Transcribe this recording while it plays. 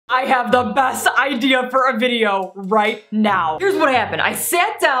I have the best idea for a video right now. Here's what happened. I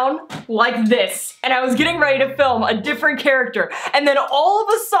sat down like this and I was getting ready to film a different character, and then all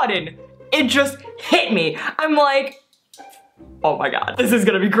of a sudden it just hit me. I'm like, oh my god, this is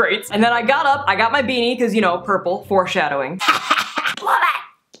gonna be great. And then I got up, I got my beanie, because you know, purple, foreshadowing. Love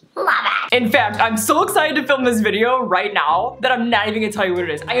it, love it. In fact, I'm so excited to film this video right now that I'm not even gonna tell you what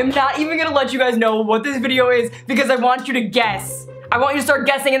it is. I am not even gonna let you guys know what this video is because I want you to guess. I want you to start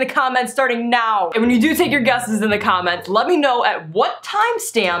guessing in the comments starting now. And when you do take your guesses in the comments, let me know at what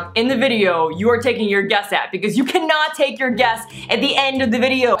timestamp in the video you are taking your guess at, because you cannot take your guess at the end of the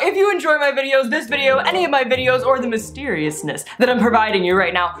video. If you enjoy my videos, this video, any of my videos, or the mysteriousness that I'm providing you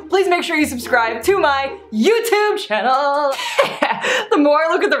right now, please make sure you subscribe to my YouTube channel. The more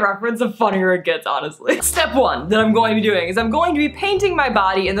I look at the reference, the funnier it gets, honestly. Step one that I'm going to be doing is I'm going to be painting my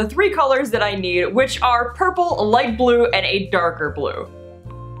body in the 3 colors that I need, which are purple, a light blue, and a darker blue.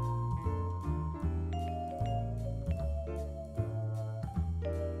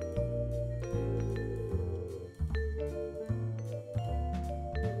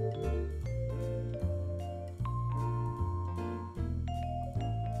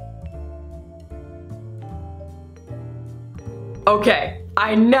 Okay,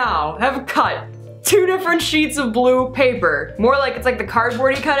 I now have cut 2 different sheets of blue paper. More like, it's like the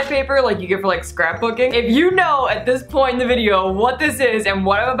cardboardy kind of paper like you get for like scrapbooking. If you know at this point in the video what this is and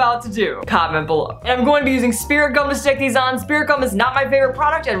what I'm about to do, comment below. And I'm going to be using spirit gum to stick these on. Spirit gum is not my favorite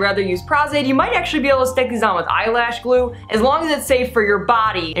product. I'd rather use Pros-Aid. You might actually be able to stick these on with eyelash glue. As long as it's safe for your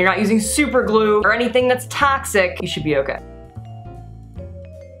body and you're not using super glue or anything that's toxic, you should be okay.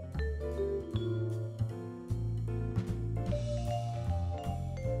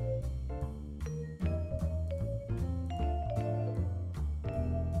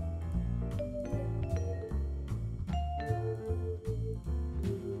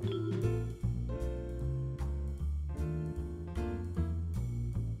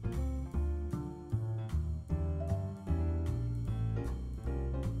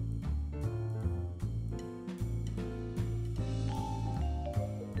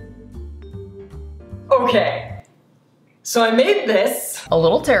 Okay, so I made this. A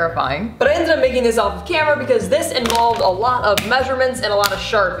little terrifying, but I ended up making this off of camera because this involved a lot of measurements and a lot of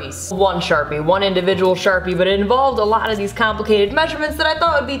Sharpies. One individual Sharpie, but it involved a lot of these complicated measurements that I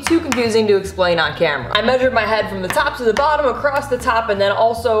thought would be too confusing to explain on camera. I measured my head from the top to the bottom, across the top, and then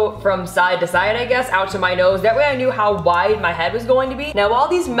also from side to side, I guess, out to my nose. That way I knew how wide my head was going to be. Now, while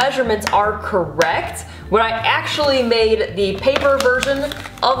these measurements are correct, when I actually made the paper version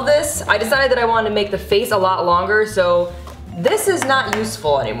of this, I decided that I wanted to make the face a lot longer, so this is not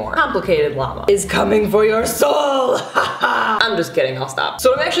useful anymore. Complicated llama is coming for your soul. I'm just kidding, I'll stop.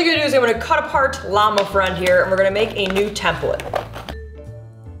 So what I'm actually gonna do is I'm gonna cut apart llama friend here and we're gonna make a new template.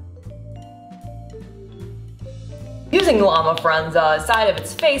 Using the llama friend's side of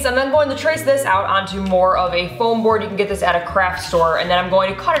its face, I'm then going to trace this out onto more of a foam board. You can get this at a craft store, and then I'm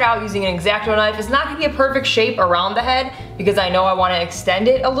going to cut it out using an X-Acto knife. It's not gonna be a perfect shape around the head because I know I wanna extend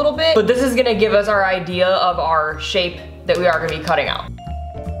it a little bit, but this is gonna give us our idea of our shape that we are gonna be cutting out.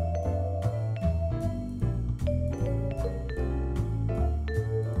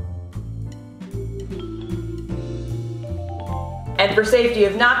 And for safety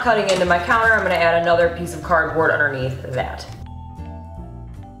of not cutting into my counter, I'm gonna add another piece of cardboard underneath that.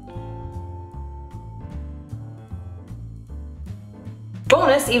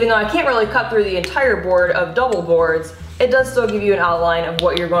 Bonus, even though I can't really cut through the entire board of double boards, it does still give you an outline of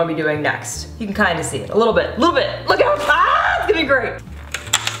what you're going to be doing next. You can kind of see it, a little bit. Look out, it's gonna be great.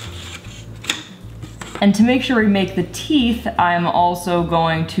 And to make sure we make the teeth, I'm also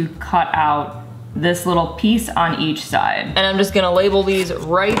going to cut out this little piece on each side. And I'm just gonna label these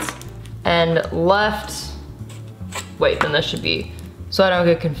right and left. Wait, then this should be, so I don't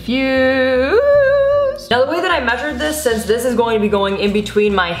get confused. Now the way that I measured this, since this is going to be going in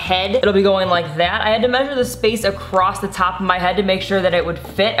between my head, it'll be going like that. I had to measure the space across the top of my head to make sure that it would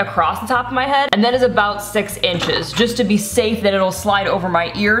fit across the top of my head. And that is about 6 inches. Just to be safe that it'll slide over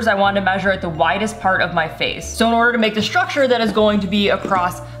my ears, I wanted to measure at the widest part of my face. So in order to make the structure that is going to be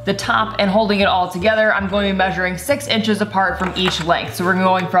across the top and holding it all together, I'm going to be measuring 6 inches apart from each length. So we're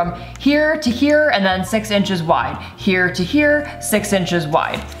going from here to here and then 6 inches wide. Here to here, 6 inches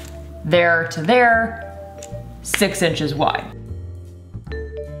wide. There to there, 6 inches wide.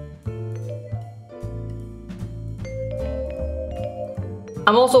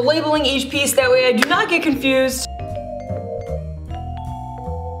 I'm also labeling each piece, that way I do not get confused.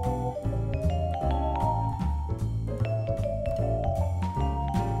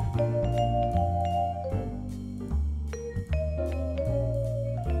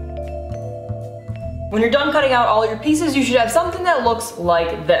 When you're done cutting out all your pieces, you should have something that looks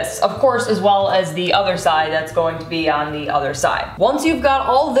like this. Of course, as well as the other side that's going to be on the other side. Once you've got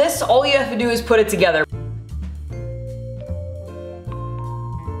all this, all you have to do is put it together.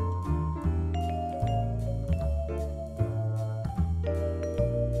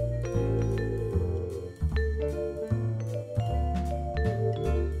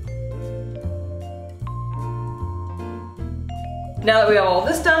 Now that we have all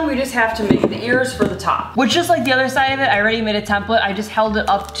this done, we just have to make the ears for the top. Which, just like the other side of it, I already made a template. I just held it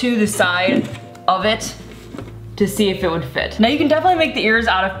up to the side of it to see if it would fit. Now you can definitely make the ears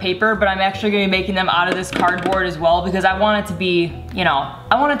out of paper, but I'm actually gonna be making them out of this cardboard as well because I want it to be, you know,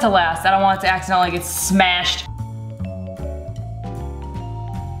 I want it to last. I don't want it to accidentally get smashed.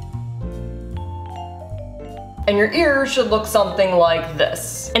 And your ears should look something like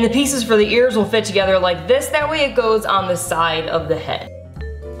this. And the pieces for the ears will fit together like this, that way it goes on the side of the head.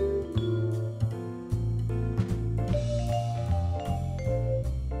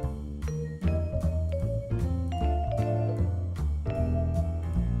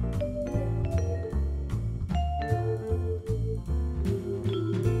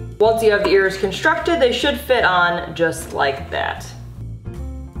 Once you have the ears constructed, they should fit on just like that.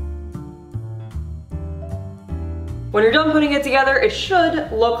 When you're done putting it together, it should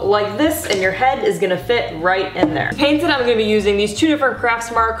look like this and your head is gonna fit right in there. Painted, I'm gonna be using these two different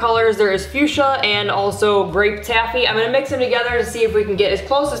Craftsmart colors. There is fuchsia and also grape taffy. I'm gonna mix them together to see if we can get as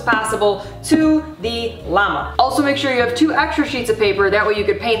close as possible to the llama. Also make sure you have 2 extra sheets of paper, that way you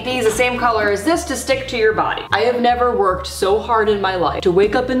could paint these the same color as this to stick to your body. I have never worked so hard in my life to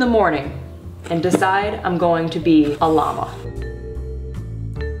wake up in the morning and decide I'm going to be a llama.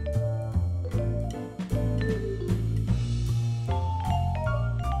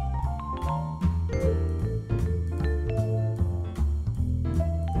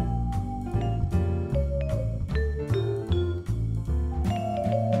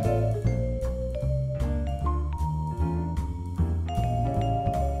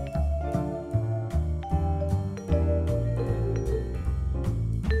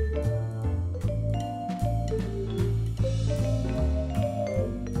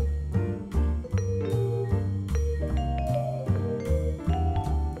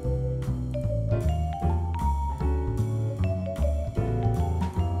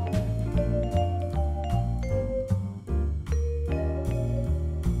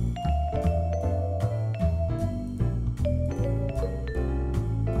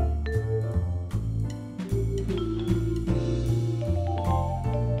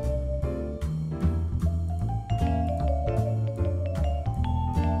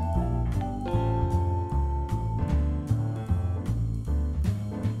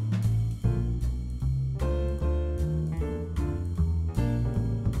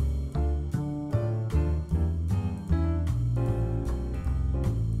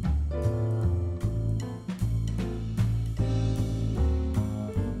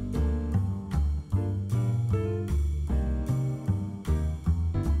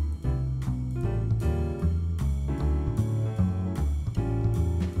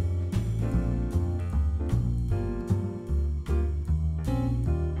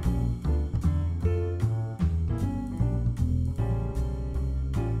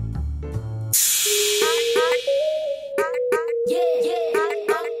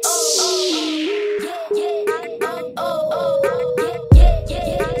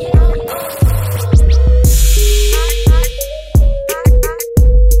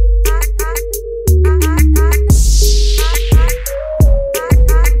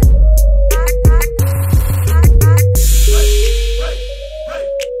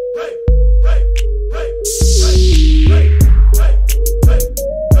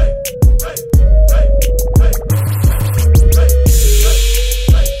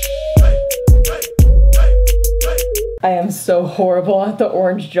 I am so horrible at the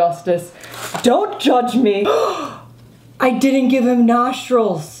orange justice. Don't judge me. I didn't give him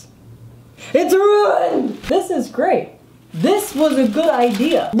nostrils. It's ruined. This is great. This was a good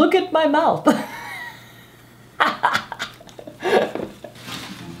idea. Look at my mouth. I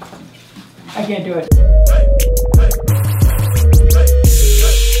can't do it.